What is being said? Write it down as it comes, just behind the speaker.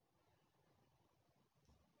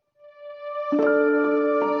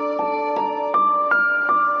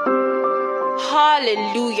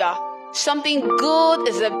Hallelujah. Something good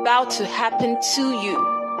is about to happen to you.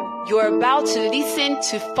 You're about to listen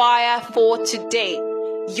to Fire for Today,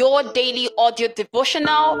 your daily audio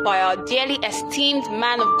devotional by our dearly esteemed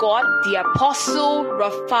man of God, the Apostle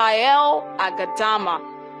Raphael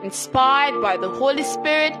Agadama, inspired by the Holy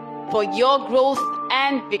Spirit for your growth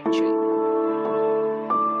and victory.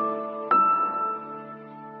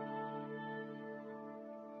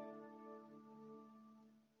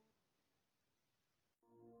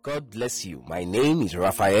 God bless you. My name is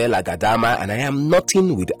Raphael Agadama and I am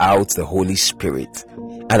nothing without the Holy Spirit.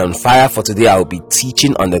 And on Fire for Today, I'll be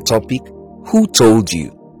teaching on the topic, Who Told You?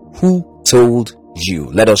 Who Told You?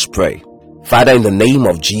 Let us pray. Father, in the name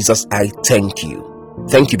of Jesus, I thank you.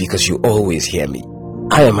 Thank you because you always hear me.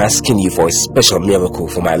 I am asking you for a special miracle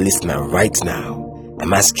for my listener right now.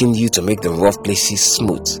 I'm asking you to make the rough places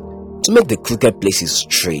smooth, to make the crooked places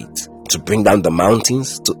straight, to bring down the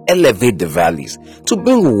mountains, to elevate the valleys, to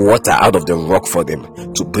bring water out of the rock for them,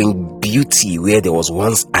 to bring beauty where there was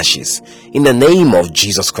once ashes. In the name of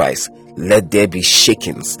Jesus Christ, let there be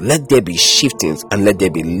shakings, let there be shiftings, and let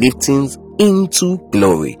there be liftings into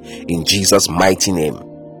glory. In Jesus' mighty name.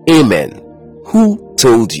 Amen. Who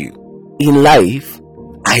told you? In life,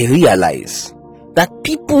 I realize that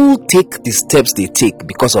people take the steps they take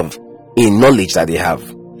because of a knowledge that they have,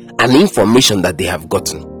 an information that they have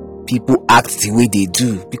gotten. People act the way they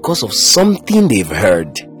do because of something they've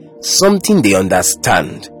heard, something they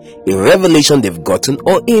understand, a revelation they've gotten,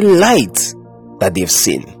 or a light that they've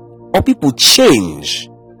seen. Or people change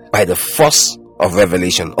by the force of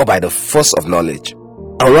revelation or by the force of knowledge.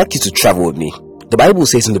 I would like you to travel with me. The Bible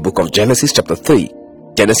says in the book of Genesis chapter 3,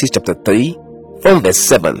 from verse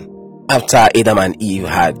 7, after Adam and Eve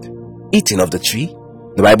had eaten of the tree,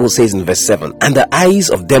 the Bible says in verse 7, and the eyes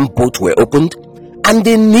of them both were opened, and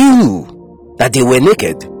they knew that they were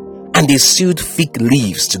naked, and they sewed fig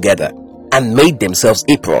leaves together and made themselves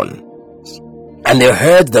aprons. And they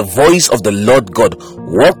heard the voice of the Lord God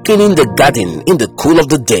walking in the garden in the cool of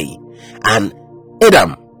the day. And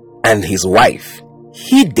Adam and his wife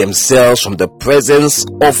hid themselves from the presence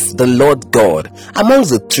of the Lord God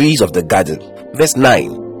amongst the trees of the garden. Verse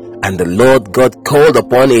 9, and the Lord God called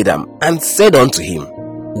upon Adam and said unto him,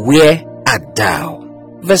 Where art thou?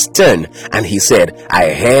 Verse 10, and he said,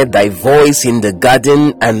 I heard thy voice in the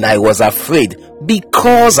garden, and I was afraid,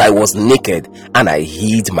 because I was naked, and I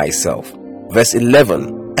hid myself. Verse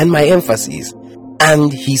 11, and my emphasis,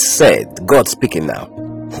 and he said, God speaking now,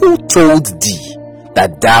 Who told thee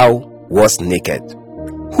that thou wast naked?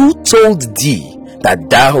 Who told thee that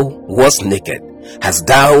thou wast naked? Hast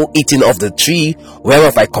thou eaten of the tree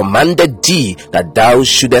whereof I commanded thee that thou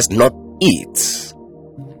shouldest not eat?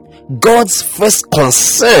 God's first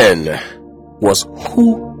concern was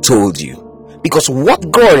who told you, because what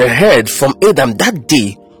God heard from Adam that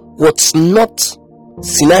day was not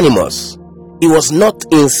synonymous. It was not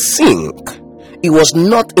in sync. It was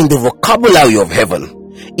not in the vocabulary of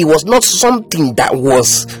heaven. It was not something that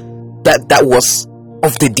was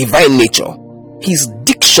of the divine nature. His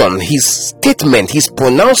diction, his statement, his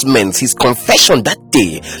pronouncements, his confession that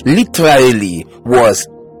day literally was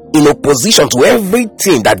in opposition to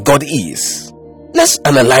everything that God is. Let's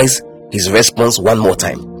analyze his response one more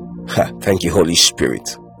time. Thank you, Holy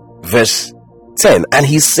Spirit. Verse 10, and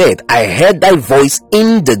he said, I heard thy voice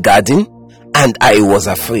in the garden, and I was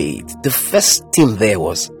afraid. The first thing there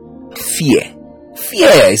was fear.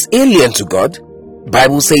 Fear is alien to God. The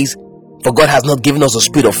Bible says, for God has not given us a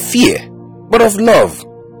spirit of fear, but of love,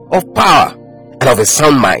 of power, and of a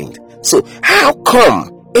sound mind. So how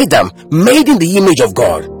come Adam, made in the image of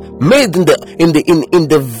God, made in the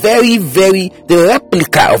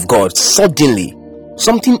replica of God, suddenly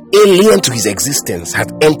something alien to his existence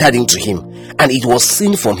had entered into him, and it was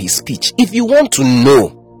seen from his speech? If you want to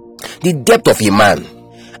know the depth of a man,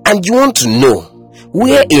 and you want to know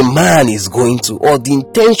where a man is going to, or the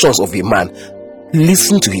intentions of a man,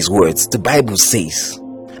 listen to his words. The Bible says,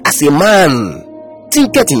 as a man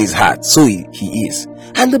thinketh in his heart, so he is.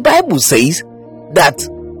 And the Bible says that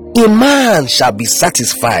a man shall be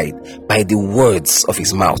satisfied by the words of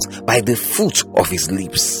his mouth, by the fruit of his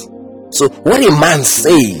lips. So what a man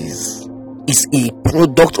says is a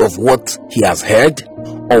product of what he has heard,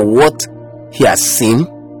 or what he has seen,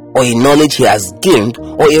 or a knowledge he has gained,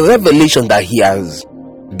 or a revelation that he has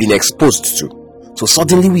been exposed to. So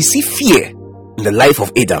suddenly we see fear in the life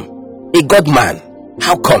of Adam, a God man.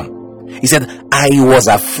 How come? He said, I was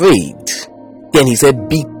afraid. Then he said,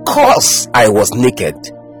 because I was naked.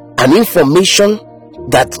 An information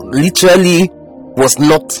that literally was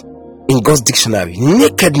not in God's dictionary,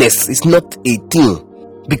 nakedness is not a thing.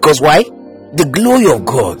 Because why? The glory of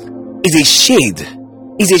God is a shade,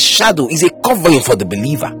 is a shadow, is a covering for the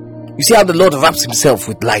believer. You see how the Lord wraps himself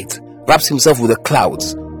with light, wraps himself with the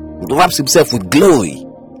clouds, wraps himself with glory.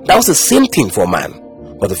 That was the same thing for man.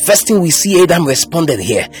 But the first thing we see Adam responded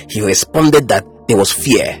here, he responded that there was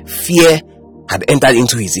fear. Fear had entered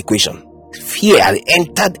into his equation. Fear had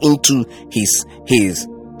entered into his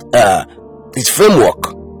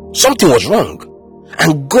framework. Something was wrong.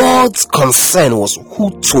 And God's concern was,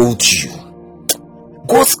 who told you?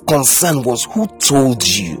 God's concern was, who told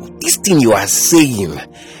you? This thing you are saying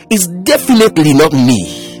is definitely not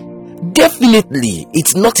me. Definitely,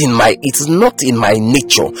 it's not in my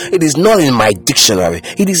nature. It is not in my dictionary.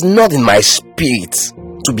 It is not in my spirit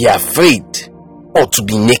to be afraid or to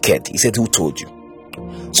be naked. He said, who told you?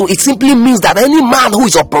 So it simply means that any man who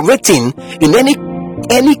is operating in any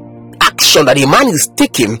action that a man is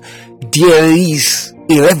taking, there is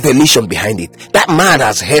a revelation behind it. That man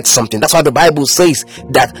has heard something. That's why the Bible says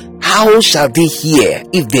that how shall they hear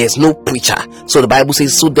if there is no preacher? So the Bible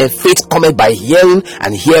says, so their faith cometh by hearing,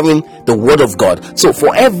 and hearing the word of God. So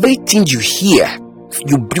for everything you hear,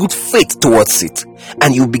 you build faith towards it,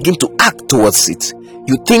 and you begin to act towards it.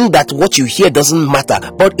 You think that what you hear doesn't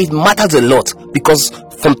matter, but it matters a lot, because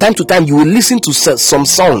from time to time you will listen to some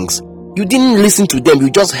songs. You didn't listen to them, you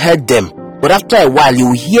just heard them. But after a while, you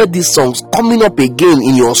will hear these songs coming up again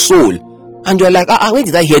in your soul. And you're like, where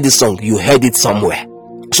did I hear this song? You heard it somewhere.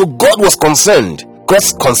 So God was concerned.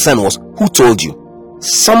 God's concern was, who told you?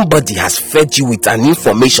 Somebody has fed you with an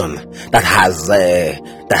information that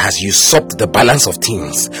has usurped the balance of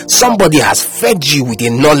things. Somebody has fed you with a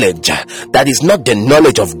knowledge that is not the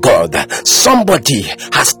knowledge of God. Somebody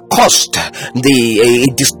has caused a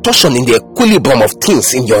distortion in the equilibrium of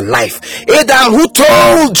things in your life. Adam, who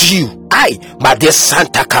told you? Made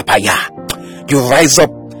Santa Kapaya. You rise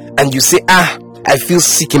up and you say, I feel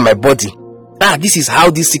sick in my body. This is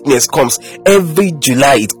how this sickness comes. Every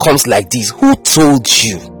July it comes like this. Who told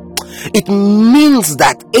you? It means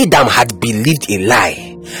that Adam had believed a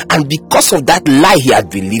lie, and because of that lie he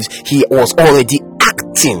had believed, he was already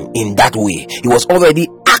acting in that way. He was already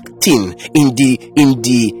acting in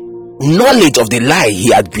the knowledge of the lie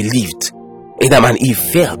he had believed. Adam and Eve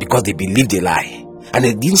fell because they believed a lie, and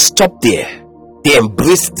they didn't stop there. They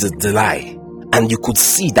embraced the lie. And you could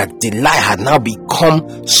see that the lie had now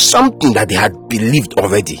become something that they had believed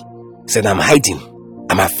already. He said, I'm hiding.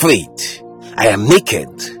 I'm afraid. I am naked.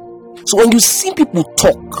 So when you see people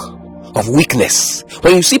talk of weakness,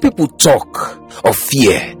 when you see people talk of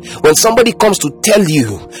fear, when somebody comes to tell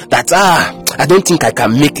you that, I don't think I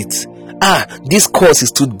can make it. This course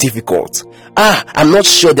is too difficult. I'm not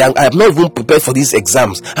sure that I'm not even prepared for these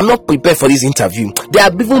exams. I'm not prepared for this interview. There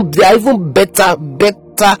are even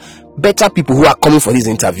better people who are coming for this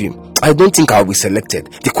interview. I don't think I'll be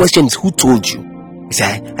selected. The question is, who told you? You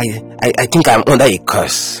say, I think I'm under a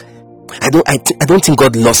curse. I don't think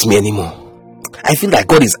God loves me anymore. I feel like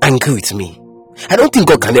God is angry with me. I don't think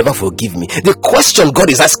God can ever forgive me. The question God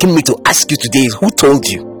is asking me to ask you today is, who told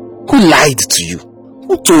you? Who lied to you?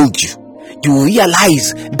 Who told you? You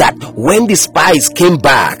realize that when the spies came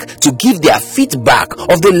back to give their feedback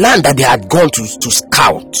of the land that they had gone to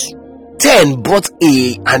scout, 10 brought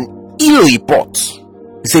an ill report.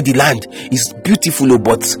 They said the land is beautiful,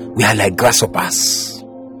 but we are like grasshoppers.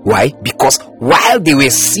 Why? Because while they were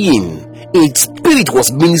seeing, a spirit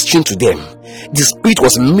was ministering to them. The spirit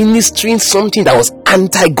was ministering something that was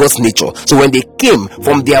anti-God's nature. So when they came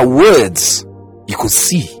from their words, you could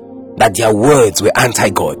see that their words were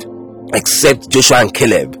anti-God. Except Joshua and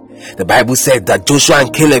Caleb. The Bible said that Joshua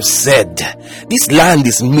and Caleb said, this land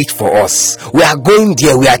is meat for us. We are going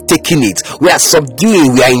there, we are taking it. We are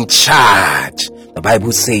subduing, we are in charge. The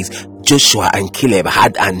Bible says Joshua and Caleb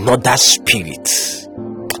had another spirit.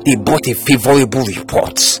 They brought a favorable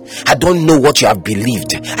report. I don't know what you have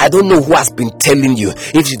believed. I don't know who has been telling you.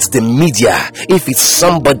 If it's the media, if it's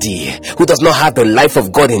somebody who does not have the life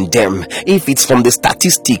of God in them, if it's from the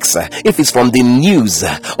statistics, if it's from the news,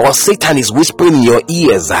 or Satan is whispering in your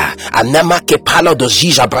ears. I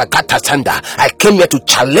came here to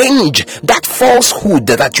challenge that falsehood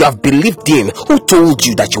that you have believed in. Who told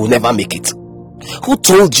you that you will never make it? Who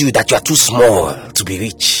told you that you are too small to be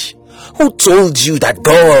rich? Who told you that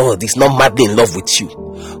God is not madly in love with you?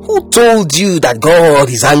 Who told you that God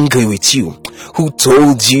is angry with you? Who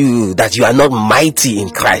told you that you are not mighty in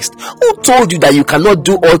Christ? Who told you that you cannot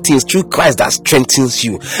do all things through Christ that strengthens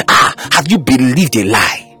you? Have you believed a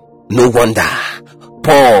lie? No wonder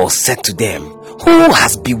Paul said to them, Who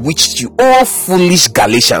has bewitched you, O foolish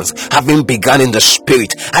Galatians, having begun in the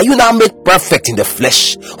spirit, are you now made perfect in the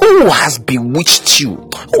flesh? Who has bewitched you?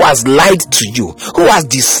 Who has lied to you? Who has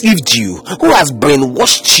deceived you? Who has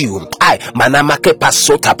brainwashed you? I, Manamake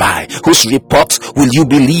Pasotabai, whose report will you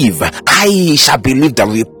believe? I shall believe the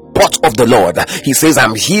report of the Lord. He says,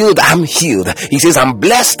 I'm healed, I'm healed. He says, I'm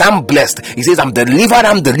blessed, I'm blessed. He says, I'm delivered,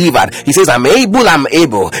 I'm delivered. He says, I'm able, I'm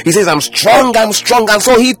able. He says, I'm strong, I'm strong. And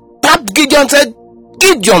so he tapped Gideon and said,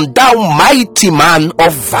 Gideon, thou mighty man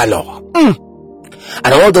of valor.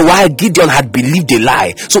 And all the while Gideon had believed a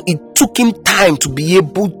lie. So it took him time to be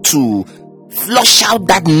able to flush out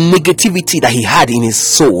that negativity that he had in his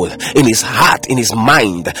soul, in his heart, in his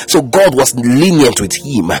mind. So God was lenient with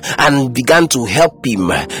him and began to help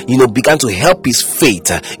him, began to help his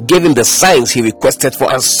faith, gave him the signs he requested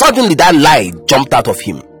for, and suddenly that lie jumped out of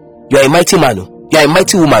him. You are a mighty man, you are a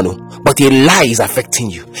mighty woman, but a lie is affecting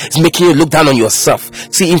you. It's making you look down on yourself.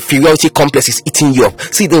 See, inferiority complex is eating you up.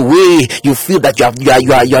 See the way you feel that you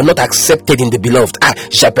are not accepted in the beloved.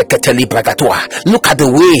 Look at the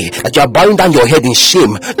way that you are bowing down your head in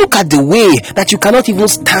shame. Look at the way that you cannot even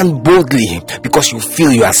stand boldly because you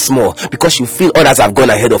feel you are small, because you feel others have gone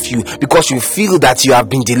ahead of you, because you feel that you have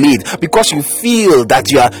been delayed, because you feel that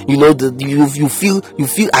you are, you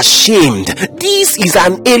feel ashamed. This is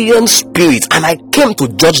an alien spirit, and I came to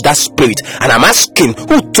judge that spirit, and I'm asking,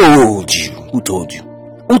 who told you? Who told you?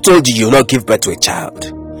 Who told you will not give birth to a child?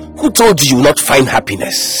 Who told you will not find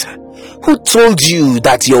happiness? Who told you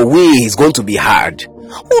that your way is going to be hard?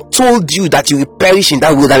 Who told you that you will perish in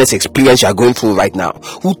that wilderness experience you are going through right now?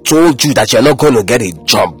 Who told you that you are not going to get a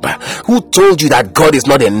job? Who told you that God is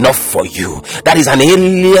not enough for you? That is an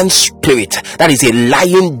alien spirit. That is a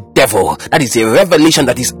lying devil. That is a revelation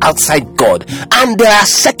that is outside God. And there are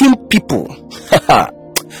certain people,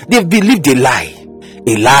 they've believed a lie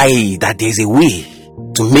that there is a way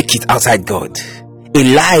to make it outside God, a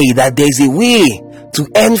lie that there is a way to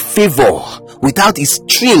earn favor without its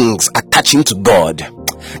strings attaching to God,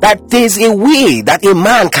 that there is a way that a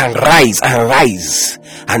man can rise,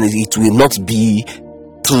 and it will not be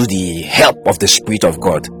through the help of the Spirit of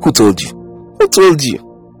God. Who told you? Who told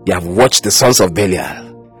you? You have watched the sons of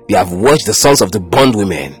Belial, you have watched the sons of the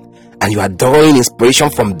bondwomen, and you are drawing inspiration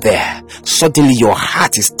from there. Suddenly your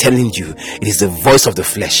heart is telling you it is the voice of the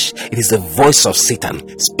flesh, it is the voice of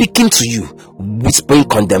Satan speaking to you, whispering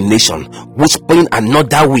condemnation, whispering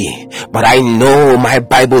another way. But I know my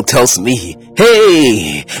Bible tells me,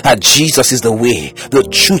 hey, that Jesus is the way, the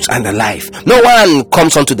truth, and the life. No one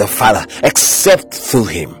comes unto the Father except through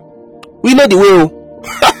him. We know the way.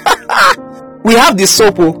 We have the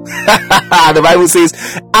soap. The Bible says,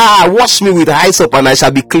 wash me with hyssop and I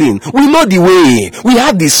shall be clean. We know the way. We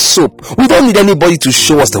have the soap. We don't need anybody to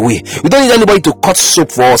show us the way. We don't need anybody to cut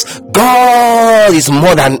soap for us. God is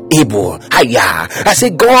more than able. I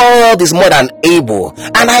say God is more than able,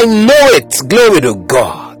 and I know it. Glory to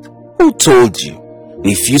God. Who told you?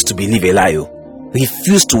 Refuse to believe a lie.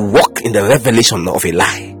 Refuse to walk in the revelation of a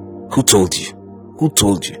lie. Who told you? Who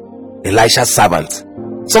told you? Elisha's servant.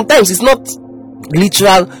 Sometimes it's not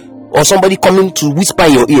literal or somebody coming to whisper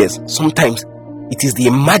in your ears. Sometimes it is the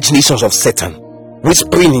imaginations of Satan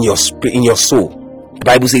whispering in your spirit, in your soul. The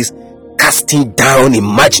Bible says, casting down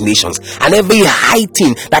imaginations and every high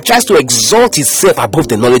thing that tries to exalt itself above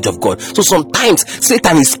the knowledge of God. So sometimes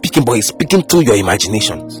Satan is speaking, but he's speaking through your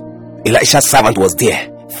imaginations. Elisha's servant was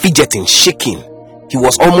there, fidgeting, shaking. He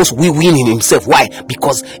was almost weaning himself. Why?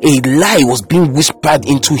 Because a lie was being whispered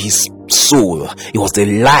into his soul. It was the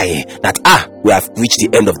lie that we have reached the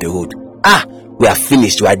end of the road. We are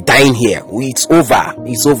finished. We are dying here. It's over.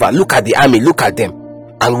 It's over. Look at the army. Look at them.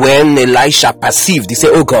 And when Elisha perceived, he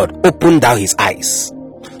said, oh God, open thou his eyes,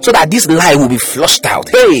 so that this lie will be flushed out.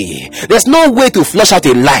 Hey, there's no way to flush out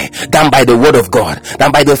a lie than by the word of God,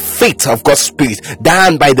 than by the faith of God's Spirit,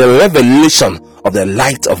 than by the revelation of the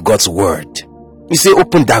light of God's word. You say,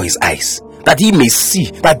 open thou his eyes, that he may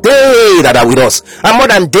see that they that are with us are more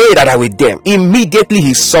than they that are with them. Immediately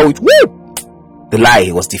he saw it. Woo! The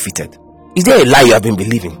lie was defeated. Is there a lie you have been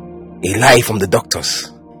believing? A lie from the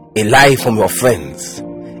doctors, a lie from your friends,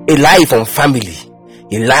 a lie from family,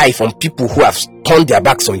 a lie from people who have turned their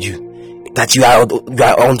backs on you, that you are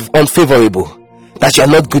unfavorable, that you are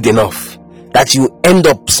not good enough, that you end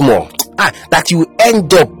up small, that you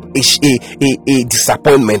end up a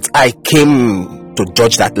disappointment. I came to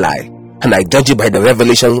judge that lie, and I judge it by the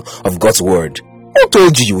revelation of God's word. Who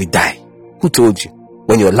told you you will die? Who told you?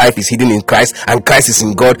 When your life is hidden in Christ and Christ is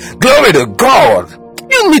in God, glory to God.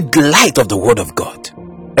 You need the light of the word of God.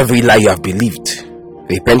 Every lie you have believed,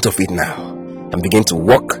 repent of it now and begin to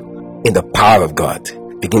walk in the power of God.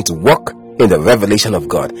 Begin to walk in the revelation of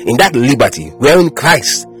God, in that liberty wherein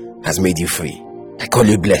Christ has made you free. I call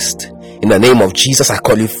you blessed. In the name of Jesus, I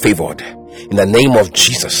call you favored. In the name of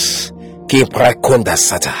Jesus.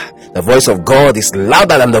 The voice of God is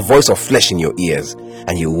louder than the voice of flesh in your ears,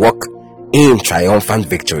 and you walk in triumphant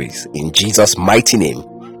victories. In Jesus' mighty name.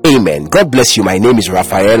 Amen. God bless you. My name is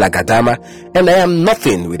Raphael Agadama, and I am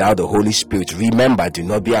nothing without the Holy Spirit. Remember, do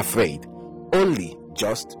not be afraid. Only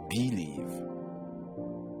just believe.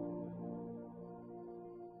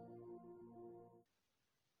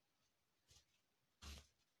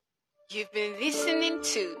 You've been listening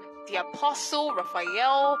to the Apostle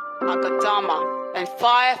Raphael Agadama and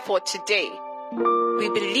Fire for Today. We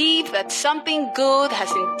believe that something good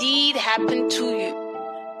has indeed happened to you.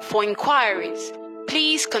 For inquiries,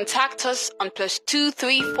 please contact us on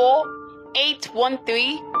 +234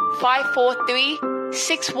 813 543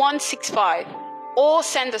 6165 or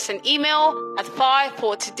send us an email at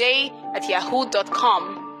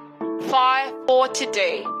firefortoday@yahoo.com. Fire for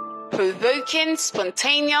Today, provoking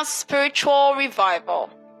spontaneous spiritual revival.